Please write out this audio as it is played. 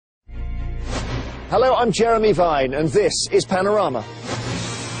Hello, I'm Jeremy Vine, and this is Panorama.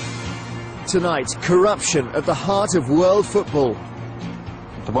 Tonight, corruption at the heart of world football.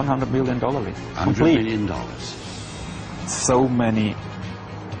 The $100 million list. $100 million. So many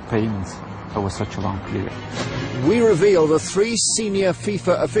payments over such a long period. We reveal the 3 senior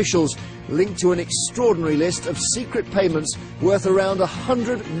FIFA officials linked to an extraordinary list of secret payments worth around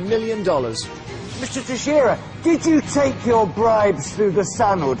 $100 million. Mr. Teixeira, did you take your bribes through the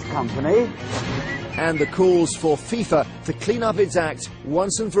Sanod company? And the calls for FIFA to clean up its act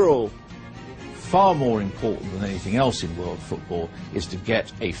once and for all. Far more important than anything else in world football is to get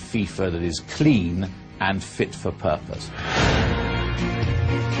a FIFA that is clean and fit for purpose.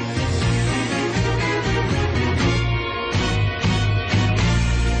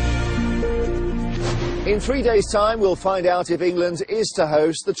 In 3 days' time, we'll find out if England is to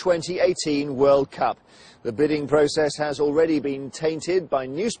host the 2018 World Cup. The bidding process has already been tainted by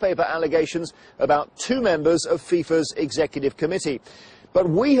newspaper allegations about 2 members of FIFA's executive committee. But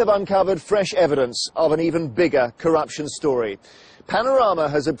we have uncovered fresh evidence of an even bigger corruption story. Panorama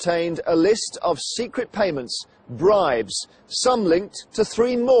has obtained a list of secret payments, bribes, some linked to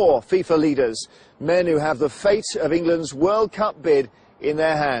 3 more FIFA leaders, men who have the fate of England's World Cup bid in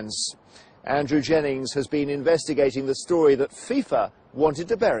their hands. Andrew Jennings has been investigating the story that FIFA wanted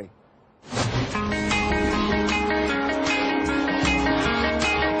to bury.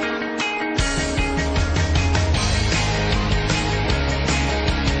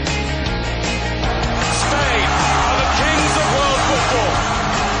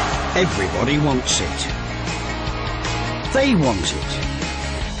 Everybody wants it. They want it.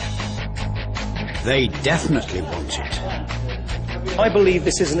 They definitely want it. I believe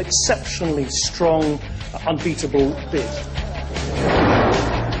this is an exceptionally strong, unbeatable bid.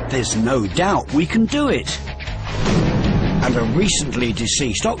 There's no doubt we can do it. And a recently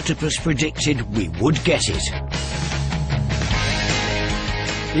deceased octopus predicted we would get it.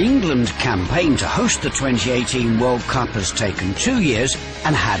 The England campaign to host the 2018 World Cup has taken 2 years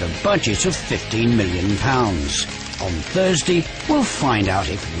and had a budget of £15 million. On Thursday, we'll find out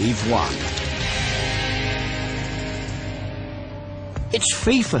if we've won. It's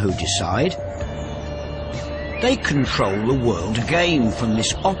FIFA who decide. They control the world game from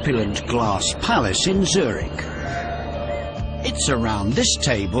this opulent glass palace in Zurich. It's around this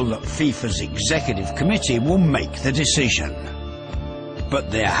table that FIFA's executive committee will make the decision. But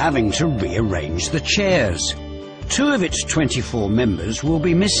they're having to rearrange the chairs. 2 of its 24 members will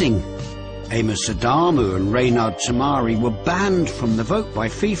be missing. Amos Adamu and Reynard Tamari were banned from the vote by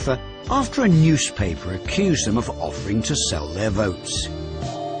FIFA after a newspaper accused them of offering to sell their votes.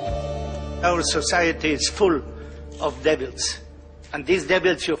 Our society is full of devils, and these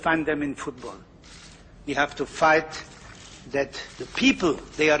devils, you find them in football. We have to fight that the people,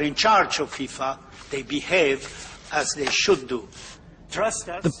 they are in charge of FIFA, they behave as they should do. Trust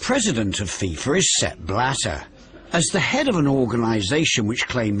us. The president of FIFA is Sepp Blatter. As the head of an organisation which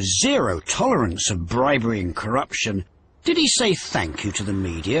claims zero tolerance of bribery and corruption, did he say thank you to the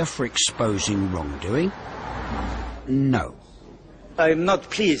media for exposing wrongdoing? No. I'm not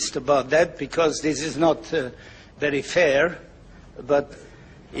pleased about that because this is not very fair, but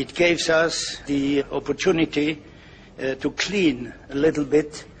it gives us the opportunity to clean a little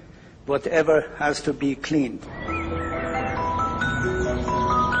bit whatever has to be cleaned.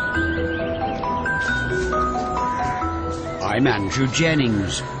 I'm Andrew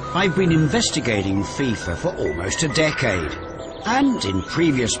Jennings. I've been investigating FIFA for almost a decade. And in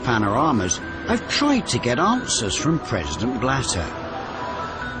previous panoramas, I've tried to get answers from President Blatter.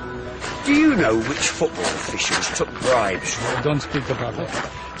 Do you know which football officials took bribes? Don't speak about it.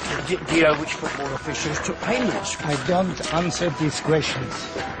 Do you know which football officials took payments? I don't answer these questions.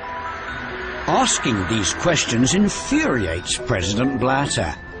 Asking these questions infuriates President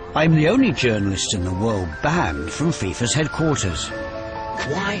Blatter. I'm the only journalist in the world banned from FIFA's headquarters.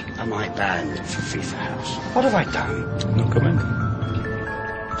 Why am I banned from FIFA House? What have I done? No comment.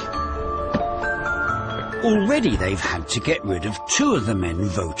 Already they've had to get rid of 2 of the men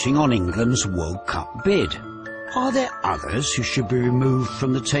voting on England's World Cup bid. Are there others who should be removed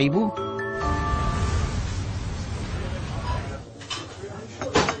from the table?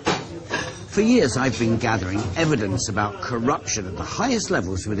 For years I've been gathering evidence about corruption at the highest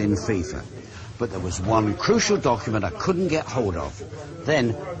levels within FIFA. But there was one crucial document I couldn't get hold of.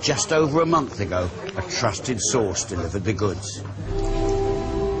 Then, just over a month ago, a trusted source delivered the goods.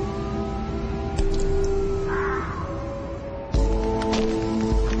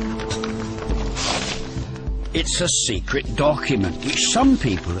 It's a secret document which some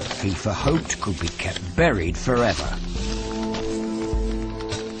people at FIFA hoped could be kept buried forever.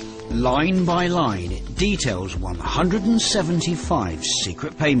 Line by line, it details 175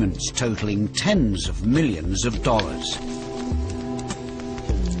 secret payments totaling tens of millions of dollars.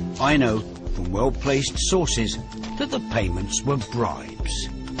 I know from well-placed sources that the payments were bribes.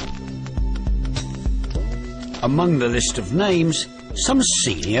 Among the list of names, some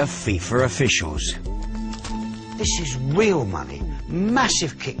senior FIFA officials. This is real money.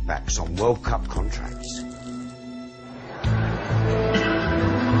 Massive kickbacks on World Cup contracts.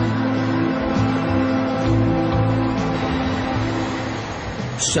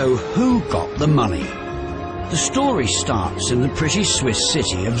 So who got the money? The story starts in the pretty Swiss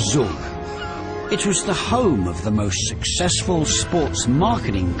city of Zug. It was the home of the most successful sports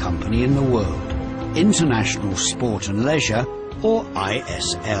marketing company in the world, International Sport and Leisure, or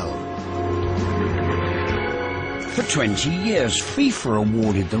ISL. For 20 years, FIFA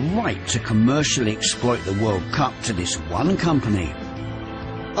awarded the right to commercially exploit the World Cup to this one company.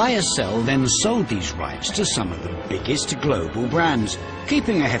 ISL then sold these rights to some of the biggest global brands,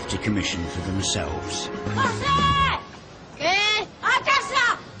 keeping a hefty commission for themselves.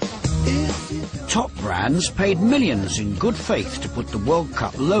 Top brands paid millions in good faith to put the World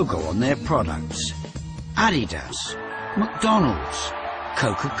Cup logo on their products. Adidas, McDonald's,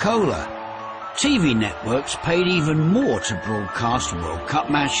 Coca-Cola. TV networks paid even more to broadcast World Cup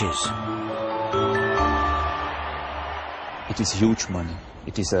matches. It is huge money.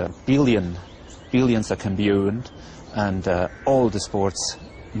 It is billions that can be earned, and all the sports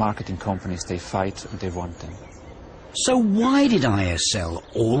marketing companies, they fight and they want them. So why did ISL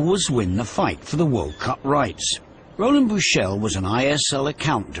always win the fight for the World Cup rights? Roland Bouchel was an ISL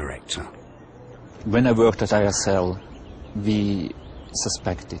account director. When I worked at ISL, we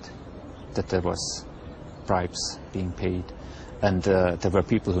suspected that there was bribes being paid, and there were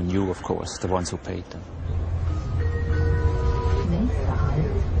people who knew, of course, the ones who paid them.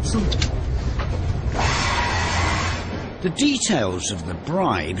 The details of the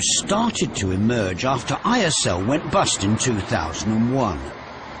bribes started to emerge after ISL went bust in 2001.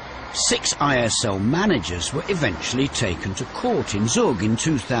 6 ISL managers were eventually taken to court in Zug in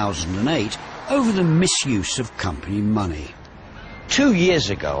 2008 over the misuse of company money. 2 years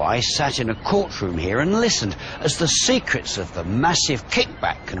ago, I sat in a courtroom here and listened as the secrets of the massive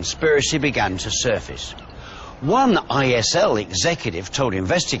kickback conspiracy began to surface. One ISL executive told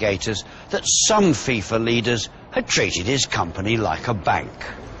investigators that some FIFA leaders had treated his company like a bank.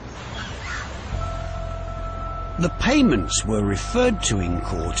 The payments were referred to in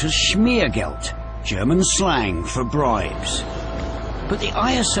court as Schmiergeld, German slang for bribes. But the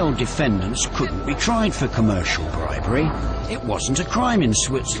ISL defendants couldn't be tried for commercial bribery. It wasn't a crime in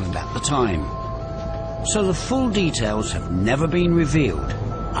Switzerland at the time. So the full details have never been revealed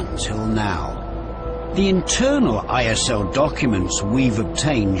until now. The internal ISL documents we've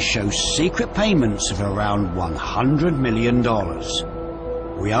obtained show secret payments of around $100 million.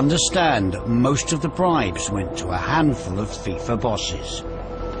 We understand that most of the bribes went to a handful of FIFA bosses.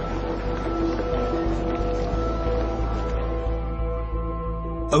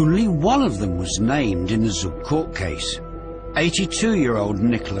 Only one of them was named in the Zug court case. 82-year-old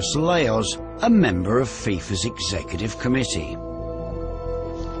Nicolas Leos, a member of FIFA's executive committee.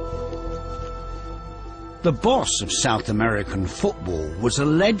 The boss of South American football was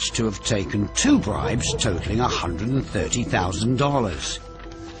alleged to have taken 2 bribes totaling $130,000.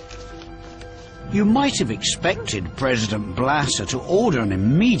 You might have expected President Blatter to order an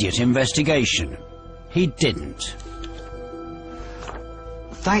immediate investigation. He didn't.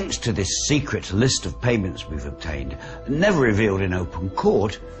 Thanks to this secret list of payments we've obtained, never revealed in open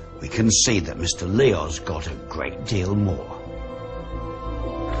court, we can see that Mr. Leos got a great deal more.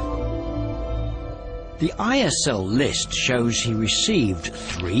 The ISL list shows he received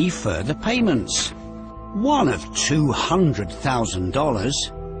 3 further payments. One of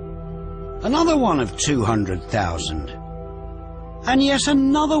 $200,000, another one of $200,000, and yet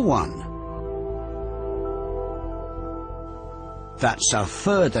another one. That's a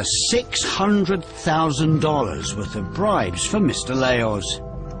further $600,000 worth of bribes for Mr. Leos.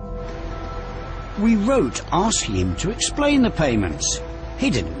 We wrote asking him to explain the payments. He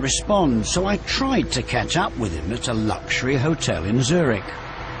didn't respond, so I tried to catch up with him at a luxury hotel in Zurich.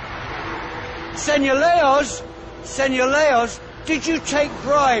 Senor Leos, did you take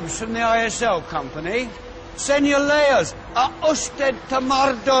bribes from the ISL company? Senor Leos, a usted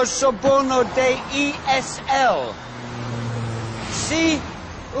tomardo soborno de ISL? Si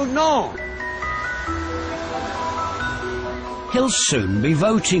or no? He'll soon be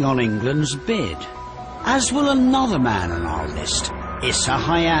voting on England's bid, as will another man on our list, Issa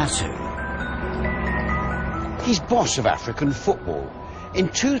Hayatou. He's boss of African football. In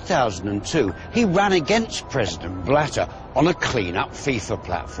 2002, he ran against President Blatter on a clean-up FIFA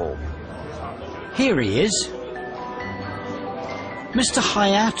platform. Here he is. Mr.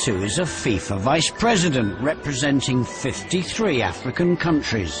 Hayatu is a FIFA vice president representing 53 African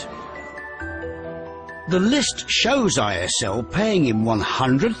countries. The list shows ISL paying him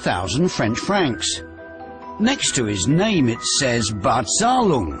 100,000 French francs. Next to his name it says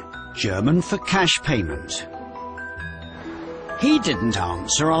Barzahlung, German for cash payment. He didn't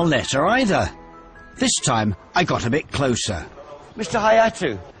answer our letter either. This time I got a bit closer. Mr.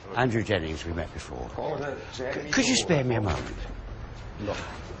 Hayatu, Andrew Jennings, we met before. Could you spare me a moment?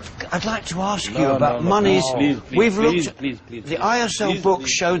 I'd like to ask you about monies. We've looked. The ISL books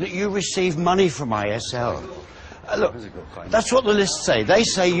show that you receive money from ISL. Look, that's what the lists say. They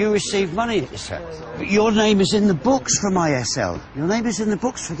say you receive money, sir. But your name is in the books from ISL. Your name is in the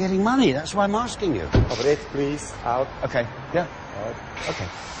books for getting money. That's why I'm asking you. Operate, please. Out. Okay. Yeah. Okay.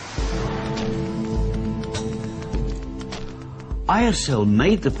 ISL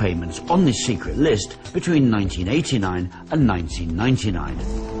made the payments on this secret list between 1989 and 1999.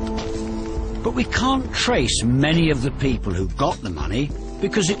 But we can't trace many of the people who got the money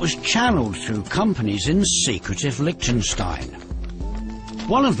because it was channeled through companies in secretive Liechtenstein.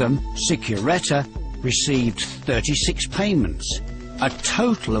 One of them, Sicuretta, received 36 payments, a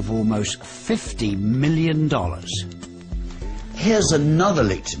total of almost $50 million. Here's another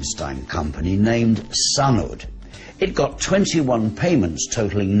Liechtenstein company named Sanud. It got 21 payments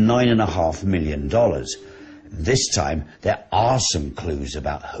totaling $9.5 million. This time, there are some clues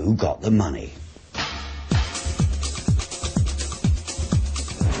about who got the money.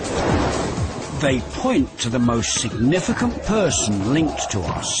 They point to the most significant person linked to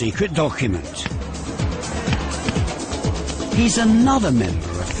our secret document. He's another member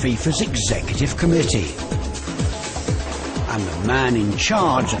of FIFA's executive committee and the man in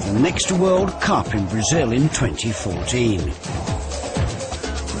charge of the next World Cup in Brazil in 2014.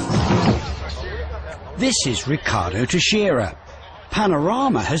 This is Ricardo Teixeira.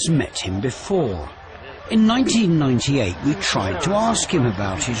 Panorama has met him before. In 1998, we tried to ask him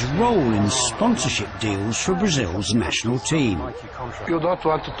about his role in sponsorship deals for Brazil's national team. You don't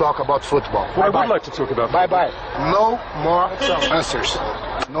want to talk about football. Well, I would like to talk about Bye-bye. No more answers.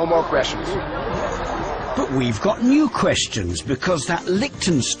 No more questions. But we've got new questions because that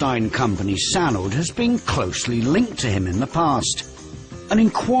Liechtenstein company Sanud has been closely linked to him in the past. An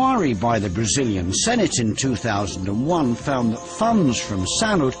inquiry by the Brazilian Senate in 2001 found that funds from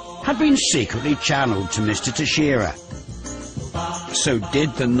Sanud had been secretly channeled to Mr. Teixeira. So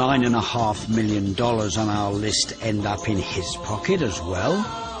did the $9.5 million on our list end up in his pocket as well?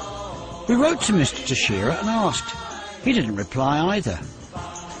 We wrote to Mr. Teixeira and asked. He didn't reply either.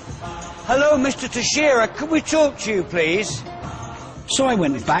 Hello, Mr. Teixeira. Can we talk to you, please? So I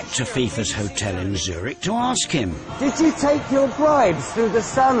went back to FIFA's hotel in Zurich to ask him. Did you take your bribes through the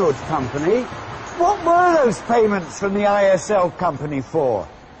Sanud company? What were those payments from the ISL company for?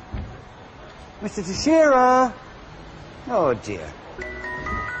 Mr. Teixeira? Oh, dear.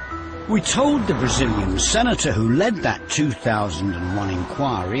 We told the Brazilian senator who led that 2001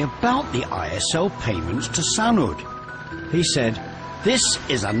 inquiry about the ISL payments to Sanud. He said, "This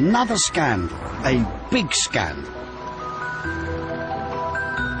is another scandal, a big scandal."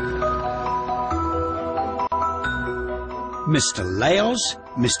 Mr. Leos,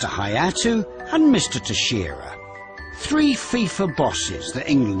 Mr. Hayatu and Mr. Teixeira. 3 FIFA bosses that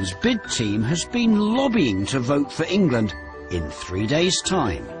England's bid team has been lobbying to vote for England in 3 days'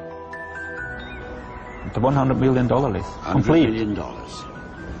 time. The $100 million list. Complete. $100 million.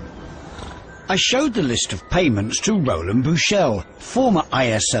 I showed the list of payments to Roland Buchel, former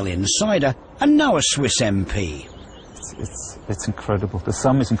ISL insider and now a Swiss MP. It's incredible. The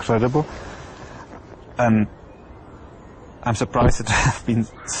sum is incredible. And I'm surprised that there have been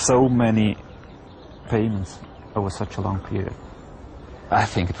so many payments over such a long period. I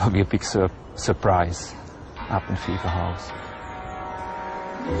think it will be a big surprise up in FIFA House.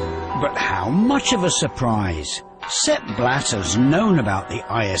 But how much of a surprise? Sepp Blatter's known about the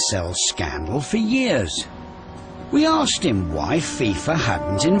ISL scandal for years. We asked him why FIFA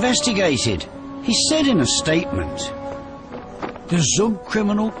hadn't investigated. He said in a statement, "The Zug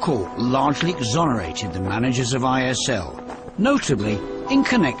Criminal Court largely exonerated the managers of ISL, notably in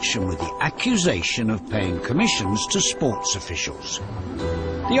connection with the accusation of paying commissions to sports officials.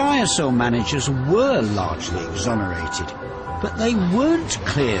 The ISL managers were largely exonerated, but they weren't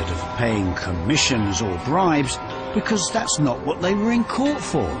cleared of paying commissions or bribes because that's not what they were in court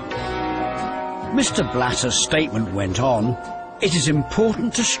for." Mr. Blatter's statement went on, It is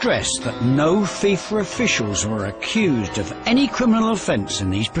important to stress that no FIFA officials were accused of any criminal offence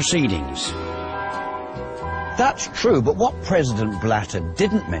in these proceedings. That's true, but what President Blatter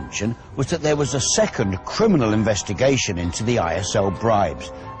didn't mention was that there was a second criminal investigation into the ISL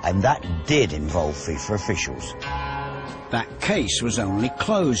bribes, and that did involve FIFA officials. That case was only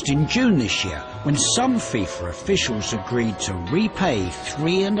closed in June this year, when some FIFA officials agreed to repay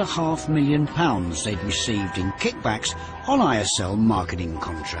 £3.5 million they'd received in kickbacks on ISL marketing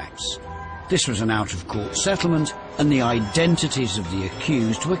contracts. This was an out-of-court settlement, and the identities of the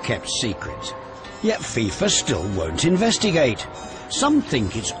accused were kept secret. Yet FIFA still won't investigate. Some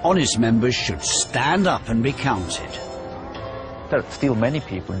think its honest members should stand up and be counted. There are still many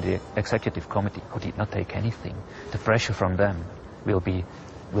people in the executive committee who did not take anything. The pressure from them will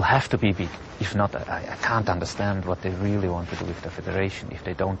have to be big. If not, I can't understand what they really want to do with the federation if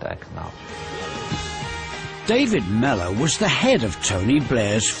they don't act now. David Mellor was the head of Tony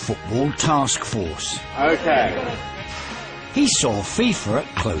Blair's football task force. Okay. He saw FIFA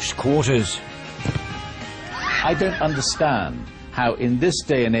at close quarters. I don't understand how in this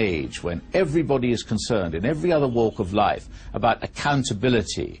day and age, when everybody is concerned in every other walk of life about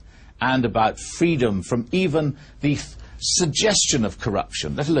accountability and about freedom from even the suggestion of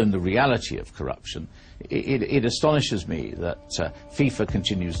corruption, let alone the reality of corruption, it astonishes me that FIFA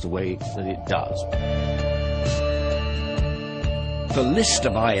continues the way that it does. The list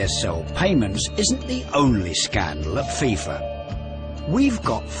of ISL payments isn't the only scandal at FIFA. We've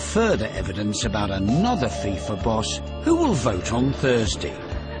got further evidence about another FIFA boss who will vote on Thursday.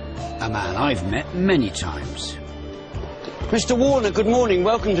 A man I've met many times. Mr. Warner, good morning.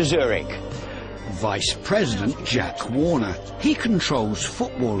 Welcome to Zurich. Vice President Jack Warner. He controls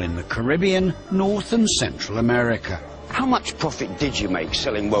football in the Caribbean, North and Central America. How much profit did you make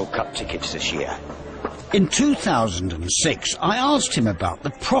selling World Cup tickets this year? In 2006, I asked him about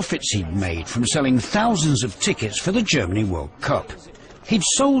the profits he'd made from selling thousands of tickets for the Germany World Cup. He'd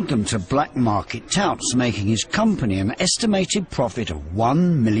sold them to black market touts, making his company an estimated profit of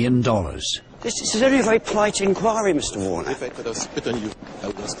 $1 million. This is only a very polite inquiry, Mr. Warner. If I could have spit on you, I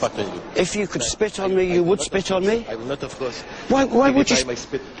would have spat on you. If you could spit on me, you would spit on me? I will not, of course. Why would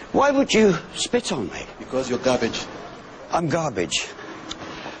you spit on me? Because you're garbage. I'm garbage.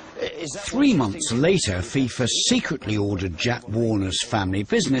 3 months later, FIFA secretly ordered Jack Warner's family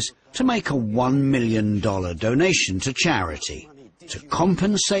business to make a $1 million donation to charity to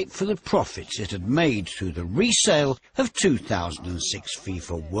compensate for the profits it had made through the resale of 2006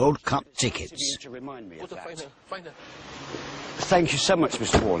 FIFA World Cup tickets. Thank you so much,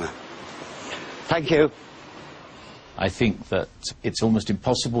 Mr. Warner. Thank you. I think that it's almost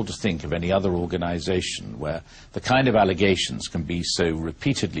impossible to think of any other organisation where the kind of allegations can be so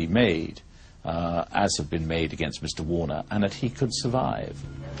repeatedly made as have been made against Mr. Warner, and that he could survive.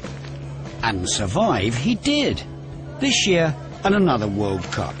 And survive he did. This year, at another World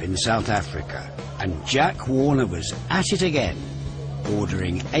Cup in South Africa, and Jack Warner was at it again,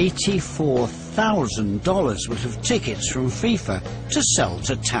 ordering $84,000 worth of tickets from FIFA to sell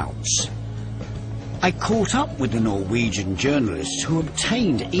to touts. I caught up with the Norwegian journalist who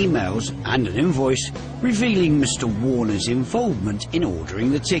obtained emails and an invoice revealing Mr. Warner's involvement in ordering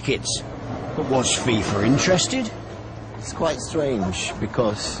the tickets. But was FIFA interested? It's quite strange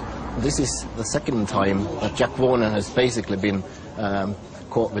because this is the second time that Jack Warner has basically been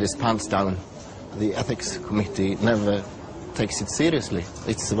caught with his pants down. The ethics committee never takes it seriously.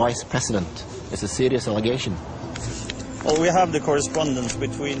 It's the vice president. It's a serious allegation. Well, we have the correspondence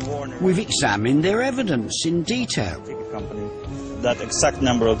between Warner... We've examined their evidence in detail. ...ticket company, that exact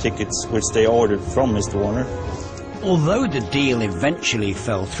number of tickets which they ordered from Mr. Warner. Although the deal eventually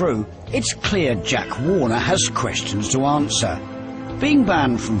fell through, it's clear Jack Warner has questions to answer. Being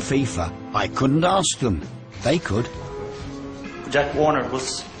banned from FIFA, I couldn't ask them. They could. Jack Warner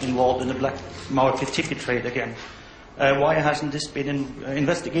was involved in the black market ticket trade again. Why hasn't this been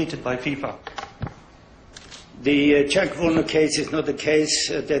investigated by FIFA? The Jack Warner case is not a case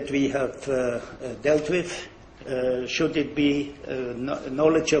that we have dealt with. Should it be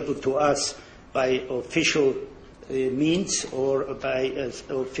knowledgeable to us by official means or by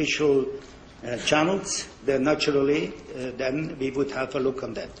official channels, then naturally then we would have a look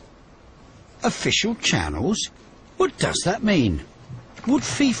on that. Official channels? What does that mean? Would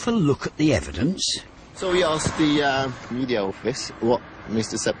FIFA look at the evidence? So we asked the media office what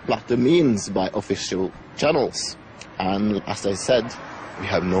Mr. Sepp Blatter means by official channels. And as I said, we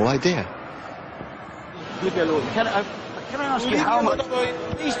have no idea. Can I ask you how much...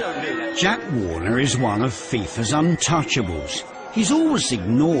 Please don't do that. Jack Warner is one of FIFA's untouchables. He's always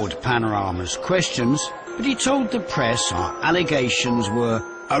ignored Panorama's questions but he told the press our allegations were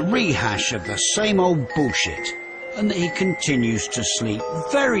a rehash of the same old bullshit, and that he continues to sleep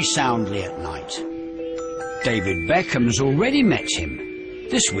very soundly at night. David Beckham's already met him.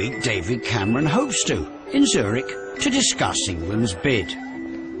 This week David Cameron hopes to, in Zurich, to discuss England's bid.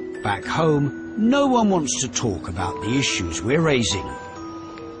 Back home, no one wants to talk about the issues we're raising.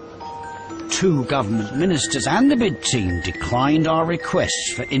 2 government ministers and the bid team declined our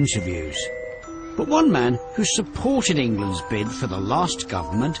requests for interviews. But one man who supported England's bid for the last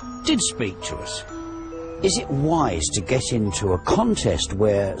government did speak to us. Is it wise to get into a contest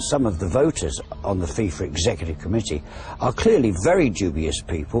where some of the voters on the FIFA Executive Committee are clearly very dubious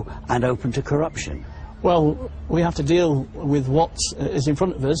people and open to corruption? Well, we have to deal with what is in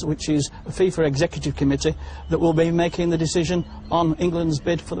front of us, which is a FIFA Executive Committee that will be making the decision on England's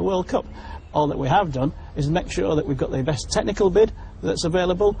bid for the World Cup. All that we have done is make sure that we've got the best technical bid that's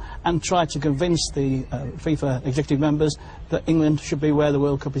available and try to convince the FIFA executive members that England should be where the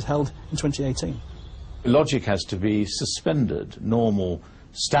World Cup is held in 2018. Logic has to be suspended. Normal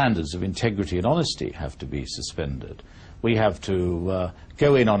standards of integrity and honesty have to be suspended. We have to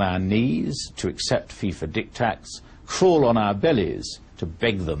go in on our knees to accept FIFA diktats, crawl on our bellies to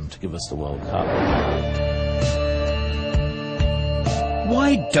beg them to give us the World Cup.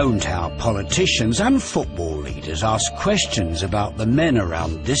 Why don't our politicians and football leaders ask questions about the men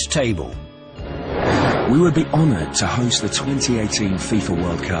around this table? We would be honoured to host the 2018 FIFA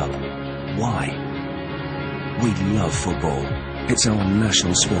World Cup. Why? We love football. It's our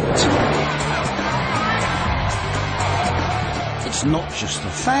national sport. It's not just the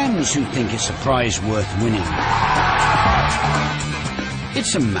fans who think it's a prize worth winning.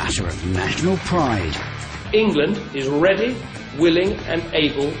 It's a matter of national pride. England is ready, willing and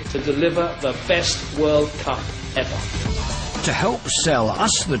able to deliver the best World Cup ever. To help sell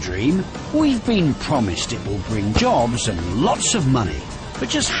us the dream, we've been promised it will bring jobs and lots of money. But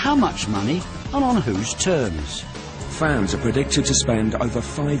just how much money and on whose terms? Fans are predicted to spend over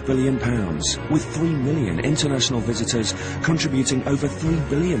 £5 billion, with 3 million international visitors contributing over £3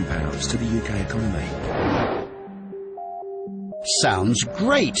 billion to the UK economy. Sounds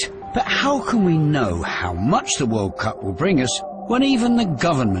great, but how can we know how much the World Cup will bring us when even the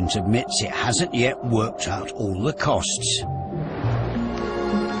government admits it hasn't yet worked out all the costs?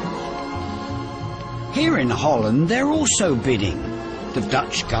 Here in Holland, they're also bidding. The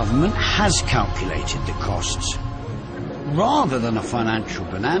Dutch government has calculated the costs. Rather than a financial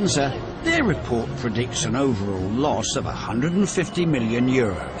bonanza, their report predicts an overall loss of €150 million.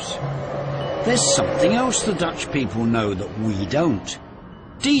 There's something else the Dutch people know that we don't.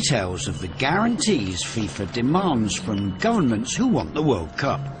 Details of the guarantees FIFA demands from governments who want the World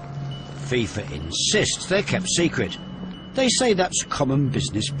Cup. FIFA insists they're kept secret. They say that's common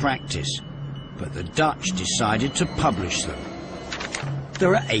business practice. But the Dutch decided to publish them.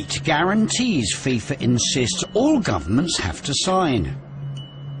 There are 8 guarantees FIFA insists all governments have to sign.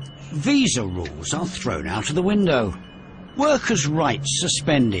 Visa rules are thrown out of the window. Workers' rights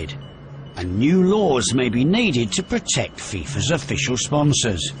suspended. And new laws may be needed to protect FIFA's official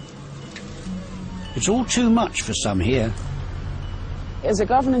sponsors. It's all too much for some here. As a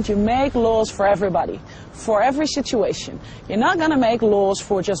government, you make laws for everybody, for every situation. You're not going to make laws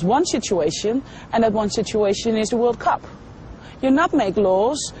for just one situation, and that one situation is the World Cup. You'll not make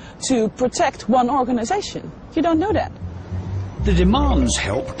laws to protect one organization. You don't know that. The demands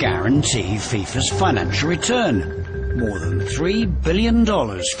help guarantee FIFA's financial return. More than $3 billion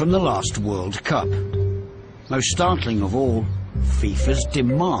from the last World Cup. Most startling of all, FIFA's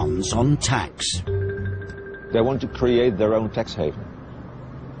demands on tax. They want to create their own tax haven.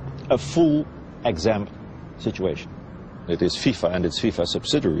 A full exempt situation. It is FIFA and its FIFA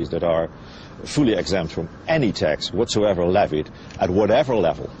subsidiaries that are fully exempt from any tax whatsoever levied at whatever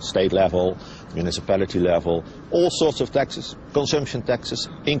level, state level, municipality level, all sorts of taxes, consumption taxes,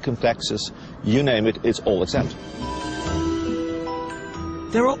 income taxes, you name it, it's all exempt.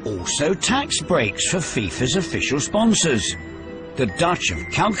 There are also tax breaks for FIFA's official sponsors. The Dutch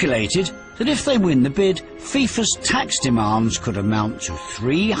have calculated that if they win the bid, FIFA's tax demands could amount to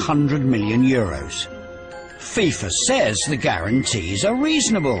 €300 million. FIFA says the guarantees are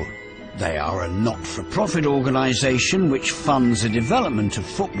reasonable. They are a not-for-profit organisation which funds the development of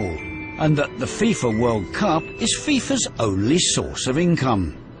football, and that the FIFA World Cup is FIFA's only source of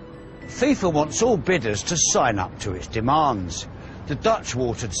income. FIFA wants all bidders to sign up to its demands. The Dutch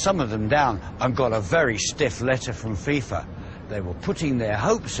watered some of them down and got a very stiff letter from FIFA. They were putting their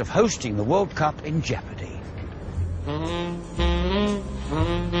hopes of hosting the World Cup in jeopardy.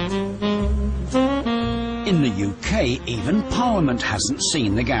 In the UK, even Parliament hasn't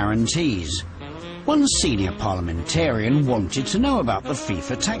seen the guarantees. One senior parliamentarian wanted to know about the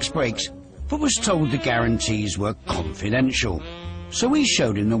FIFA tax breaks, but was told the guarantees were confidential. So we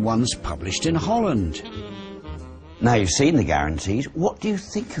showed him the ones published in Holland. Now you've seen the guarantees, what do you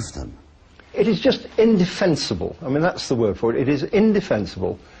think of them? It is just indefensible. I mean, that's the word for it. It is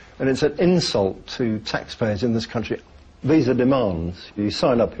indefensible, and it's an insult to taxpayers in this country. These are demands. You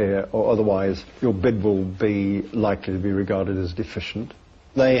sign up here, or otherwise your bid will be likely to be regarded as deficient.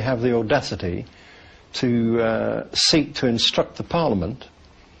 They have the audacity to seek to instruct the Parliament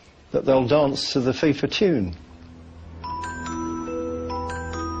that they'll dance to the FIFA tune.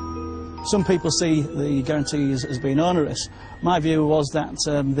 Some people see the guarantees as being onerous. My view was that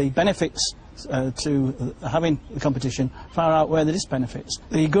the benefits to having the competition far outweigh the disbenefits.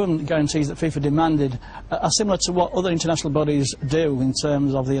 The government guarantees that FIFA demanded are similar to what other international bodies do in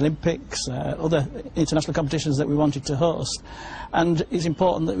terms of the Olympics, other international competitions that we wanted to host. And it's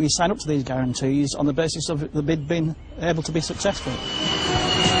important that we sign up to these guarantees on the basis of the bid being able to be successful.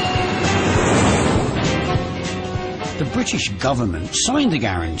 The British government signed the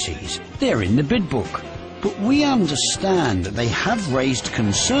guarantees. They're in the bid book. But we understand that they have raised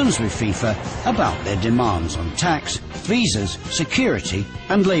concerns with FIFA about their demands on tax, visas, security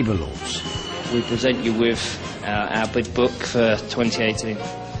and labour laws. We present you with our bid book for 2018.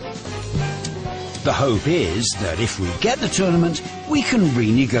 The hope is that if we get the tournament, we can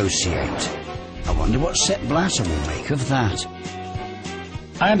renegotiate. I wonder what Sepp Blatter will make of that.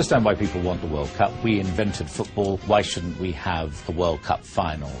 I understand why people want the World Cup. We invented football. Why shouldn't we have the World Cup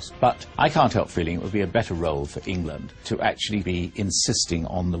finals? But I can't help feeling it would be a better role for England to actually be insisting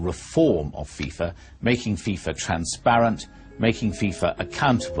on the reform of FIFA, making FIFA transparent, making FIFA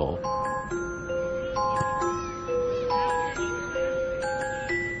accountable.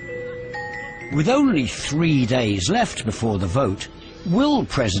 With only 3 days left before the vote, will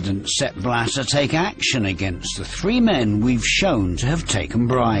President Sepp Blatter take action against the 3 men we've shown to have taken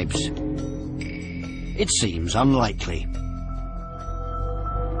bribes? It seems unlikely.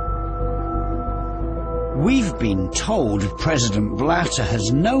 We've been told President Blatter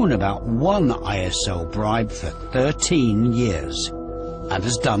has known about one ISL bribe for 13 years and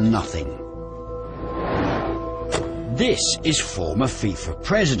has done nothing. This is former FIFA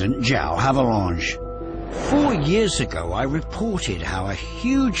President João Havelange. 4 years ago, I reported how a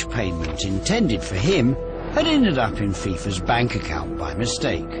huge payment intended for him had ended up in FIFA's bank account by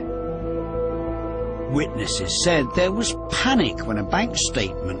mistake. Witnesses said there was panic when a bank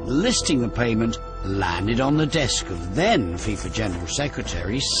statement listing the payment landed on the desk of then FIFA General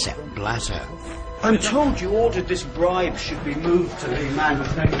Secretary Sepp Blatter. I'm told you ordered this bribe should be moved to the man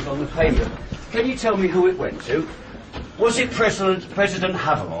whose name was on the payment. Can you tell me who it went to? Was it President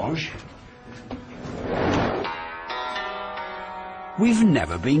Havelange? We've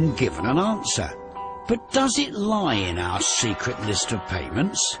never been given an answer. But does it lie in our secret list of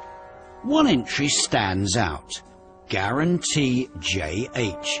payments? One entry stands out. Guarantee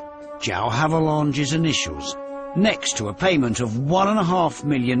JH, João Havelange's initials, next to a payment of 1.5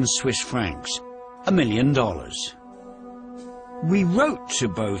 million Swiss francs, $1 million. We wrote to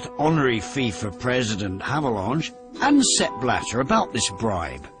both Honorary FIFA President Havelange and Sepp Blatter about this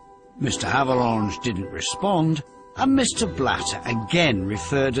bribe. Mr. Havelange didn't respond, and Mr. Blatter again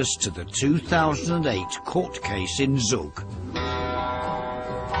referred us to the 2008 court case in Zug.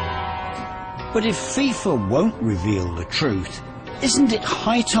 But if FIFA won't reveal the truth, isn't it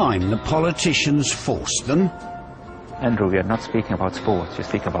high time the politicians forced them? Andrew, we are not speaking about sports, we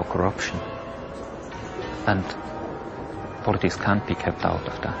speak about corruption. And politics can't be kept out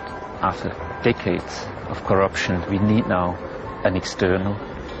of that. After decades of corruption, we need now an external,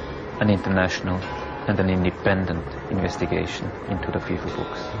 an international, and an independent investigation into the FIFA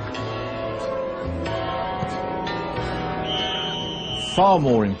books. Far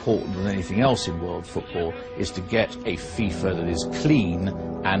more important than anything else in world football is to get a FIFA that is clean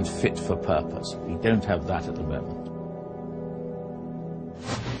and fit for purpose. We don't have that at the moment.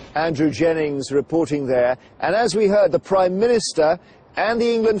 Andrew Jennings reporting there. And as we heard, the Prime Minister and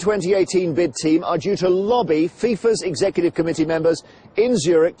the England 2018 bid team are due to lobby FIFA's Executive Committee members in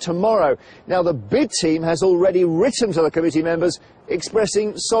Zurich tomorrow. Now, the bid team has already written to the committee members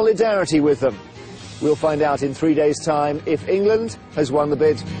expressing solidarity with them. We'll find out in 3 days' time if England has won the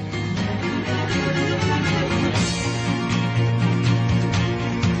bid